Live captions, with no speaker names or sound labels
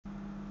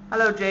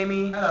Hello,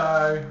 Jamie.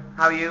 Hello.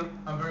 How are you?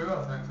 I'm very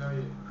well, thanks. How are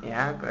you?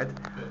 Yeah, good.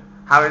 Good.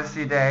 How was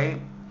your day?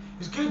 It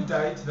was a good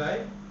day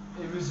today.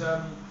 It was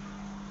a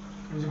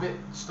bit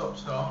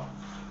stop-start,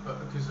 but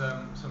because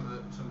some of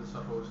the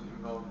stuff I wasn't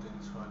involved in,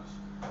 so I just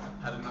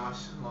had a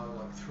nice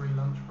like 3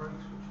 lunch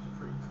breaks, which was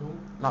pretty cool.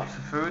 Lots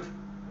of food?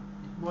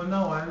 Well,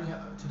 no,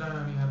 today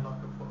I only had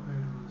like a pot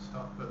noodle and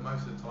stuff, but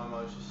most of the time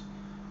I was just,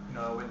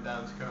 I went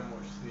down to go and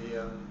watch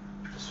the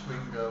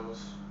Swing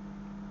Girls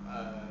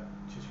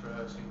just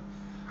rehearsing.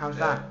 How's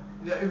that?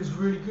 Yeah, it was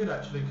really good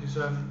actually, because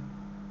some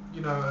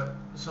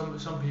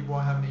people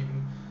I haven't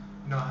even,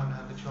 I haven't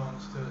had the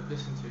chance to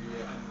listen to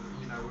yet, and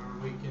we're a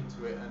week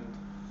into it, and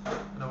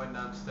I went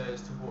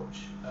downstairs to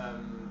watch.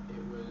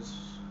 It was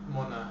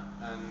Mona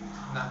and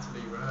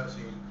Natalie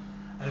rehearsing,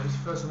 and it was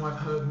the first time I've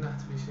heard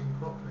Natalie sing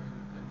properly,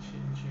 and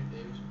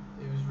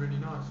it was really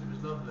nice. It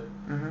was lovely,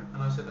 and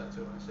I said that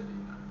to her. I said, it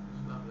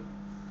was lovely.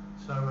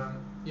 So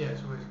yeah,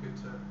 it's always good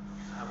to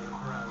have a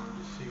look around and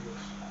just see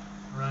what's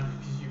around you,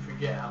 because you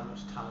forget how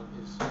much talent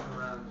is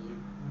around you.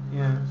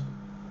 Yeah.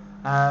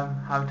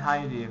 How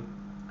tired are you?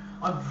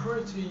 I'm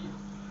pretty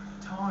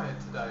tired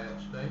today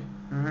actually,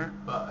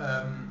 but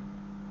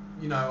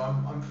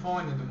I'm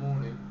fine in the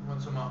morning.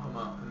 Once I'm up, and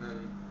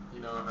then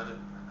I've had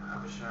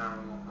have a shower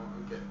and whatnot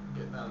and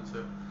get down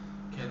to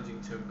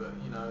Kensington. But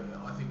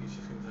I think it's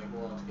just going to take a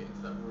while to get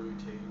into that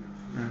routine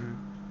of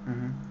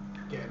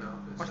getting up.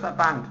 What's that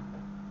band?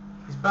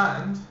 His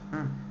band.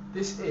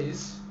 This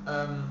is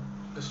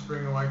a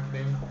Spring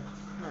Awakening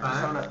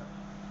band.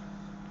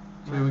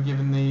 We were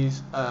given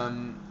these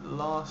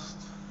last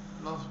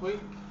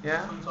week.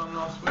 Yeah. Sometime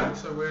last week.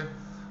 So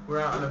we're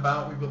out and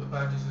about. We've got the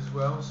badges as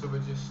well. So we're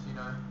just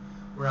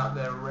we're out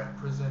there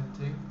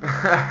representing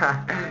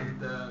and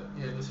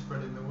just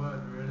spreading the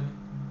word really.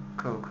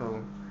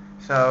 Cool.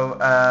 So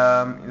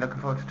you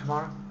looking forward to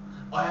tomorrow?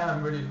 I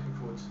am really looking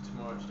forward to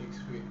tomorrow actually,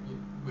 because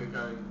we're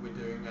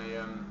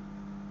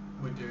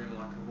doing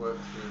like a work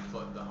through of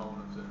like the whole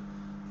of the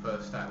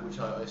first act, which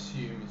I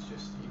assume is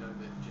just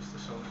just the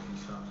songs and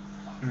stuff.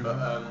 But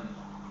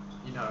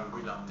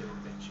we love doing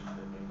Bitch and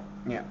Lily.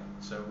 Yeah.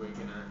 So we're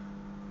gonna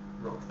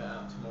rock that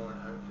out tomorrow,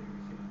 and hopefully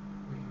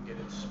we can get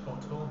it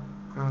spot on.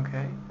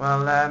 Okay.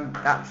 Well,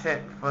 that's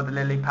it for the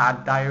Lily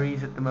Pad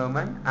Diaries at the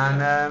moment,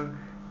 and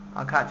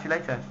I'll catch you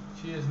later.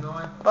 Cheers,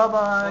 Nye.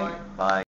 Bye-bye. Bye.